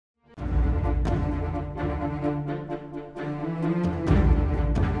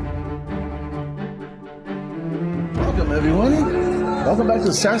everyone. Welcome back to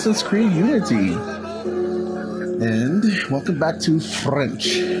Assassin's Creed Unity. And welcome back to French,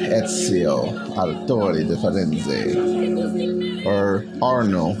 Ezio, Autore de Firenze. Or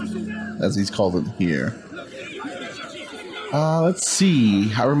Arno, as he's called it here. Let's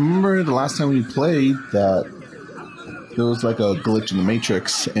see. I remember the last time we played that there was like a glitch in the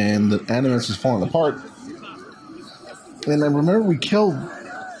Matrix and the animus was falling apart. And I remember we killed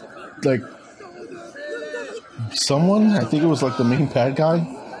like someone. I think it was like the main bad guy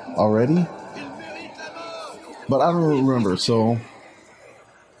already. But I don't remember, so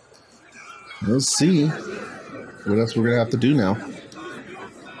let's see what else we're going to have to do now.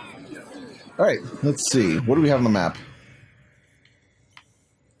 Alright, let's see. What do we have on the map?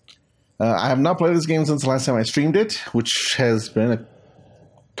 I have not played this game since the last time I streamed it, which has been a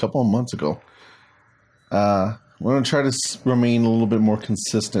couple of months ago. We're going to try to remain a little bit more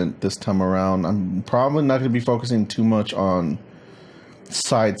consistent this time around. I'm probably not going to be focusing too much on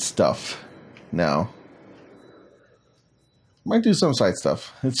side stuff now. Might do some side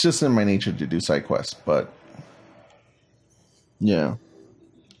stuff. It's just in my nature to do side quests, but yeah.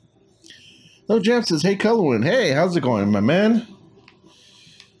 No, Jeff says, hey, Colorwind. Hey, how's it going, my man?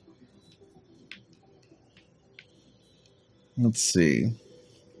 Let's see.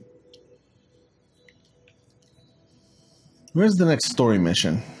 Where's the next story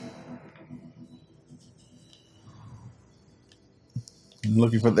mission? I'm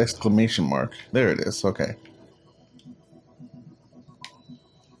looking for the exclamation mark. There it is. Okay.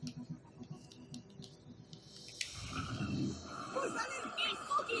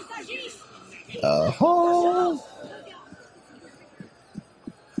 Oh.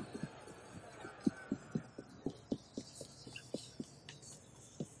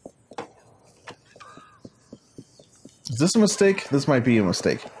 Is this a mistake? This might be a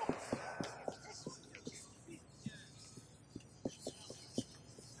mistake.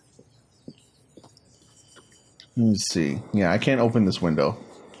 Let me see. Yeah, I can't open this window.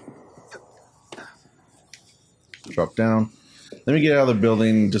 Drop down. Let me get out of the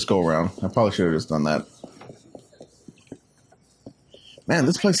building and just go around. I probably should have just done that. Man,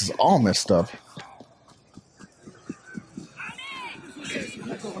 this place is all messed up.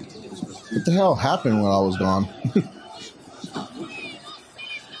 What the hell happened when I was gone?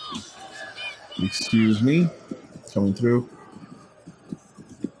 Excuse me. Coming through.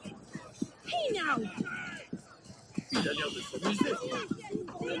 Hey now.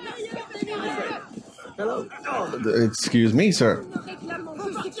 Hello. Excuse me, sir.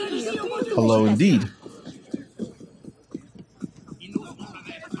 Hello, indeed.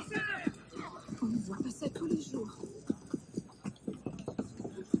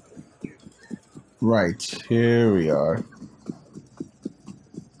 Right, here we are.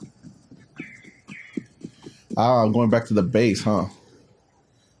 Ah, I'm going back to the base, huh?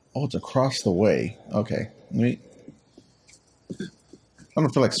 Oh, it's across the way. Okay. I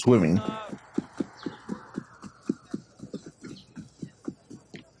don't feel like swimming.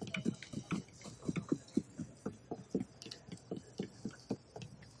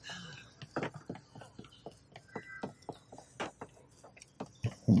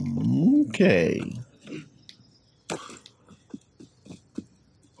 Okay. A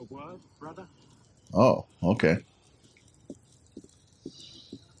word, brother? Oh, okay.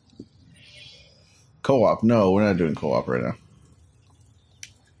 Co-op. No, we're not doing co-op right now.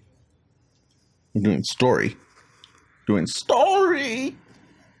 We're doing story. Doing story!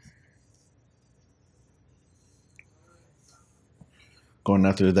 Going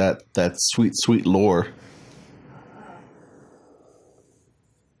after that sweet, sweet lore.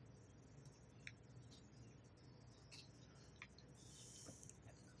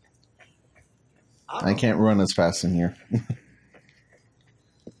 I can't run as fast in here.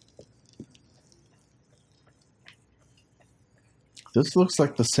 This looks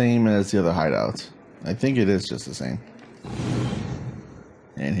like the same as the other hideouts. I think it is just the same.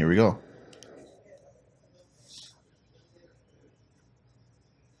 And here we go.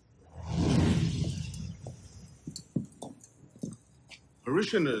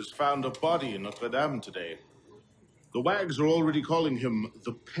 Parishioners found a body in Notre Dame today. The wags are already calling him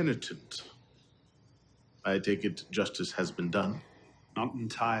the Penitent. I take it justice has been done? Not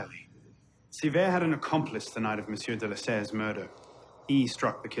entirely. Siver had an accomplice the night of Monsieur de la Serre's murder. He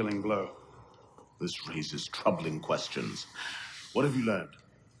struck the killing blow. This raises troubling questions. What have you learned?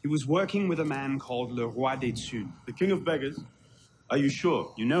 He was working with a man called Le Roi des Thunes. The king of beggars? Are you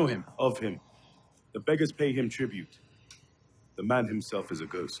sure? You know him? Of him. The beggars pay him tribute. The man himself is a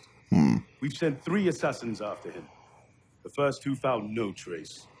ghost. We've sent 3 assassins after him. The first 2 found no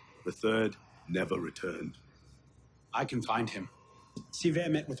trace. The third never returned. I can find him. Siver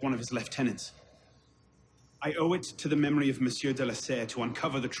met with one of his lieutenants. I owe it to the memory of Monsieur de la Serre to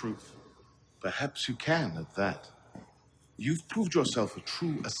uncover the truth. Perhaps you can at that. You've proved yourself a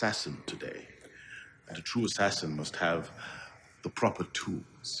true assassin today. And a true assassin must have the proper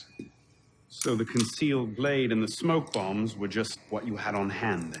tools. So the concealed blade and the smoke bombs were just what you had on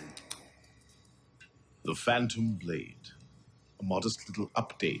hand then? The Phantom Blade. A modest little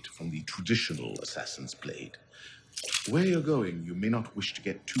update from the traditional assassin's blade. Where you're going, you may not wish to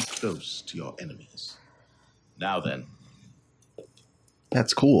get too close to your enemies. Now then.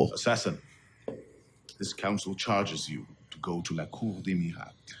 That's cool. Assassin, this council charges you to go to La Cour des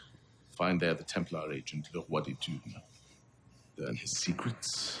Miracles. Find there the Templar agent, Le Roi des Thunes. Learn his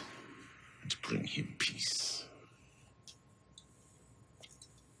secrets and bring him peace.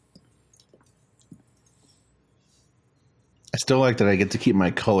 I still like that I get to keep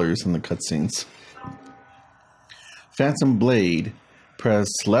my colors in the cutscenes. Phantom Blade. Press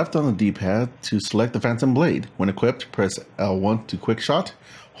left on the D-pad to select the Phantom Blade. When equipped, press L1 to quick shot,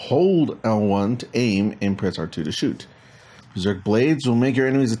 hold L1 to aim, and press R2 to shoot. Berserk blades will make your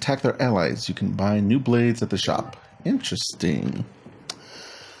enemies attack their allies. You can buy new blades at the shop. Interesting.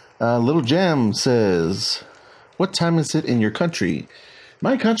 Little Gem says, what time is it in your country?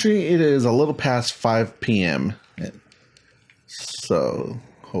 My country, it is a little past 5 p.m. So,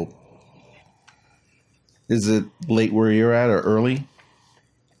 hope. Is it late where you're at or early?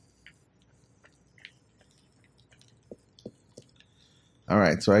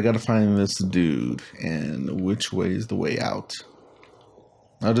 Alright, so I gotta find this dude. And which way is the way out?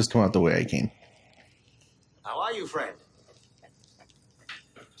 I'll just come out the way I came. How are you, friend?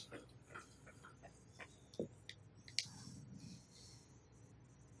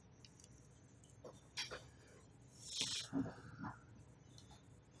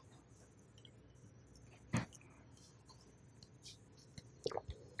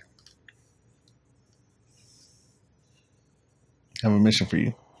 I have a mission for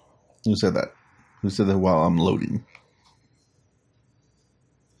you. Who said that? Who said that while I'm loading?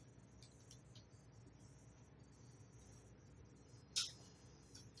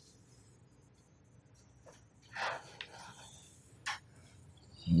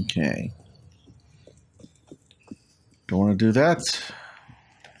 Okay. Don't want to do that.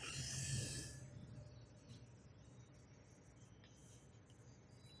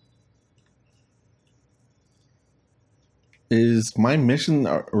 Is my mission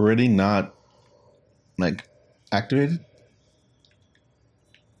already not, like, activated?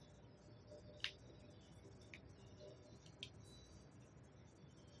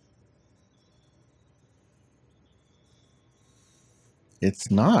 It's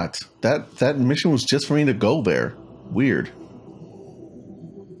not. That mission was just for me to go there. Weird.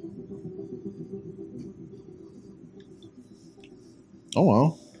 Oh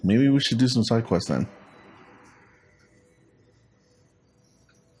well. Maybe we should do some side quests then.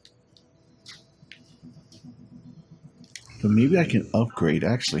 But maybe I can upgrade.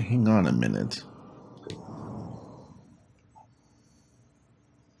 Actually, hang on a minute.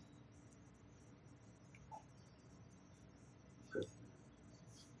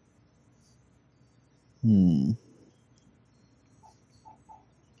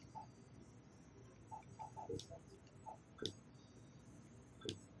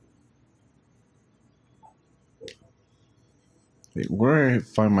 Wait, where do I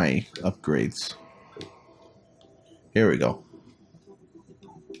find my upgrades? Here we go.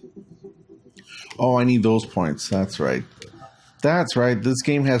 Oh, I need those points. That's right. That's right. This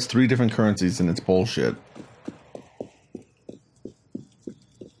game has 3 different currencies and it's bullshit.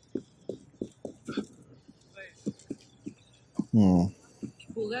 Well.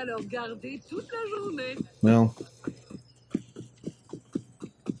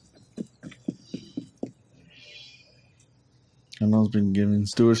 I've been given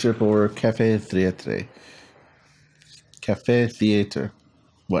stewardship over Café Théatré. Café Theater.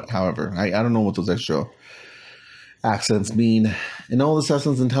 However, I don't know what those extra accents mean. In all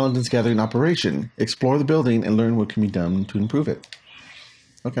assassins intelligence gathering operation, explore the building and learn what can be done to improve it.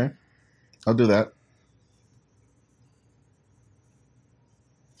 Okay. I'll do that.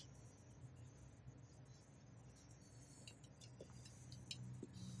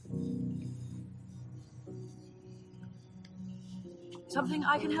 Something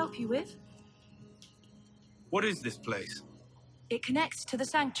I can help you with? What is this place? It connects to the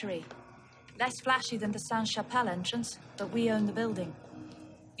sanctuary. Less flashy than the Sainte-Chapelle entrance, but we own the building.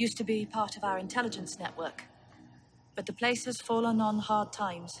 Used to be part of our intelligence network. But the place has fallen on hard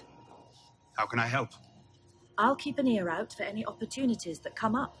times. How can I help? I'll keep an ear out for any opportunities that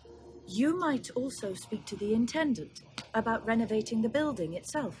come up. You might also speak to the intendant about renovating the building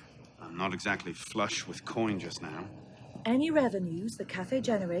itself. I'm not exactly flush with coin just now. Any revenues the cafe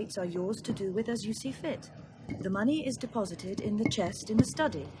generates are yours to do with as you see fit. The money is deposited in the chest in the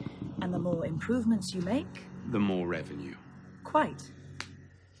study, and the more improvements you make... The more revenue. Quite.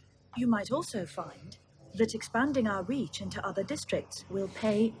 You might also find that expanding our reach into other districts will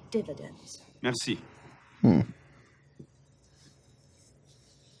pay dividends. Merci.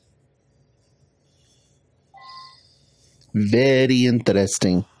 Very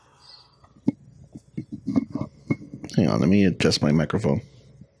interesting. Hang on, let me adjust my microphone.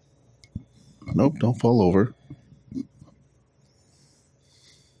 Nope, don't fall over.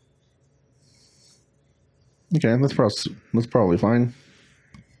 Okay, that's probably fine.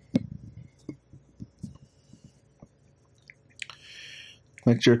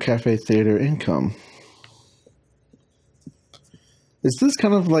 Lecture, cafe, theater, income. Is this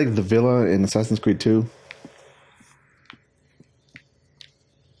kind of like the villa in Assassin's Creed 2?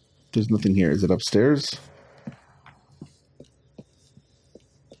 There's nothing here. Is it upstairs?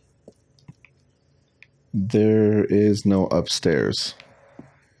 There is no upstairs.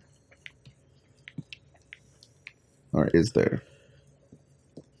 Or is there?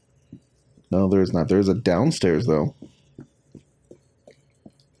 No, there's not. There's a downstairs, though.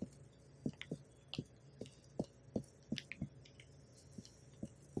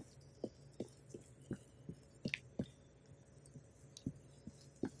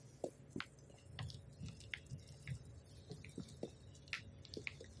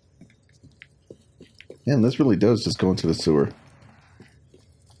 Man, this really does just go into the sewer.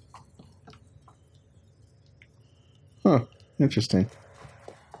 Huh. Interesting.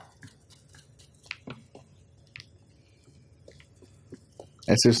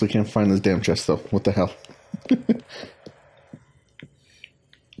 I seriously can't find this damn chest, though. What the hell?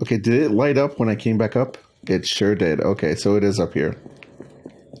 Okay, did it light up when I came back up? It sure did. Okay, so it is up here.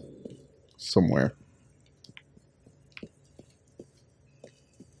 Somewhere.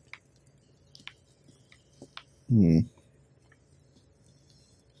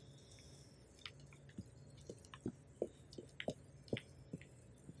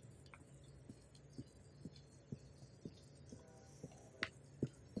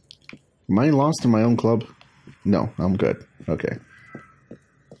 Am I lost in my own club? No, I'm good. Okay.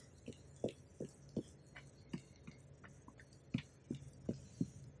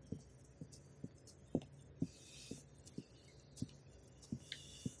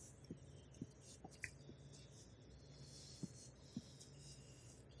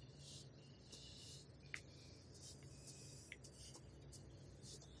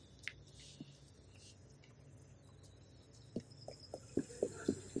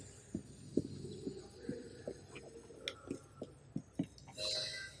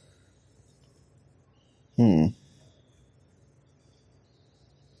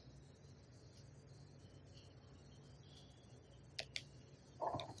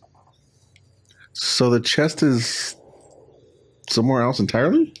 So the chest is somewhere else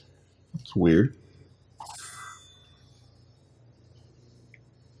entirely? That's weird.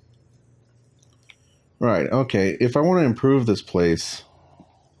 Right, okay. If I want to improve this place...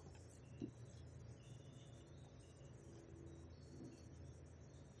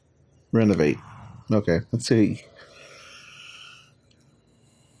 Renovate. Okay, let's see.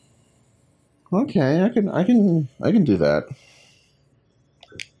 Okay, I can do that.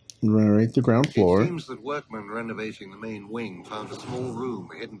 Renovate the ground floor. It seems that workmen renovating the main wing found a small room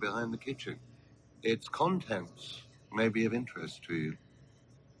hidden behind the kitchen. Its contents may be of interest to you.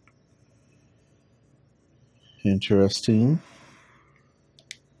 Interesting.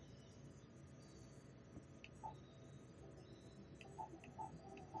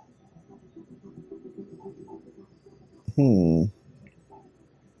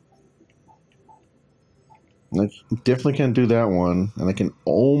 I definitely can't do that one, and I can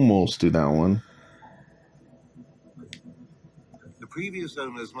almost do that one. The previous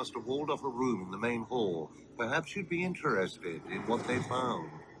owners must have walled off a room in the main hall. Perhaps you'd be interested in what they found.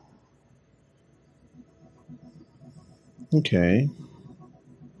 Okay.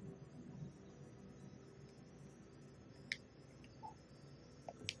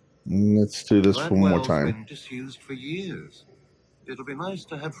 Let's do this That one more well's time. been disused for years. It'll be nice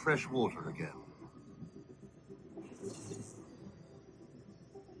to have fresh water again.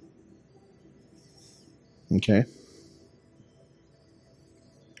 Okay.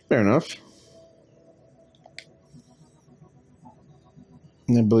 Fair enough.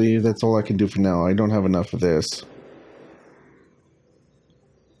 I believe that's all I can do for now. I don't have enough of this.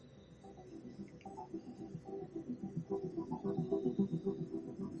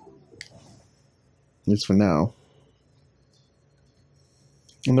 least for now.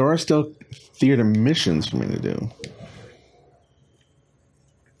 And there are still theater missions for me to do.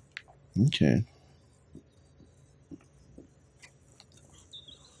 Okay.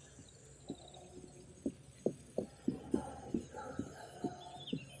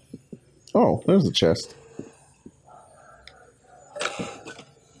 Oh, there's the chest.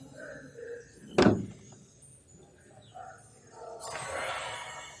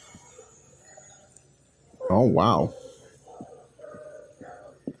 Oh, wow.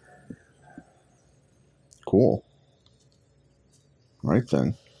 Cool. Right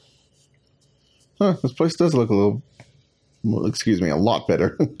then. Huh, this place does look a little, well, excuse me, a lot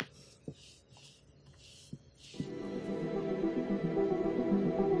better.